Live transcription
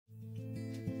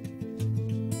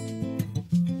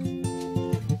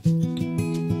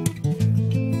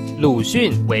鲁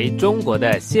迅为中国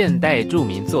的现代著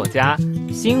名作家，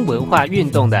新文化运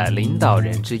动的领导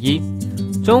人之一，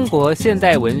中国现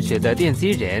代文学的奠基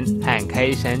人和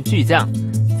开山巨匠，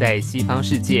在西方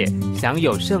世界享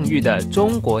有盛誉的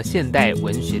中国现代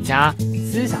文学家、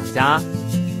思想家，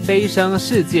蜚声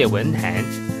世界文坛，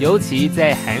尤其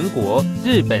在韩国、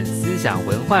日本思想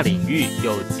文化领域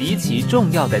有极其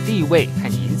重要的地位和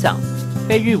影响，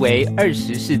被誉为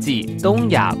20世纪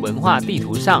东亚文化地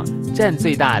图上占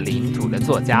最大领土的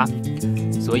作家。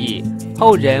所以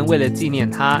后人为了纪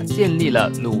念他，建立了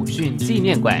鲁迅纪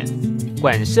念馆。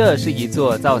馆舍是一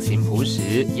座造型朴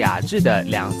实、雅致的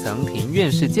2层庭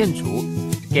院式建筑，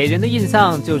给人的印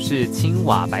象就是青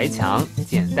瓦白墙，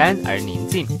简单而宁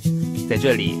静。在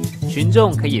这里，群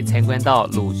众可以参观到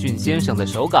鲁迅先生的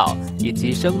手稿，以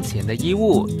及生前的衣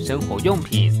物、生活用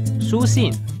品、书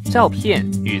信、照片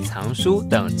与藏书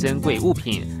等珍贵物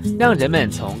品，让人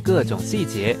们从各种细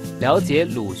节了解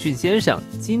鲁迅先生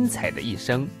精彩的一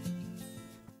生。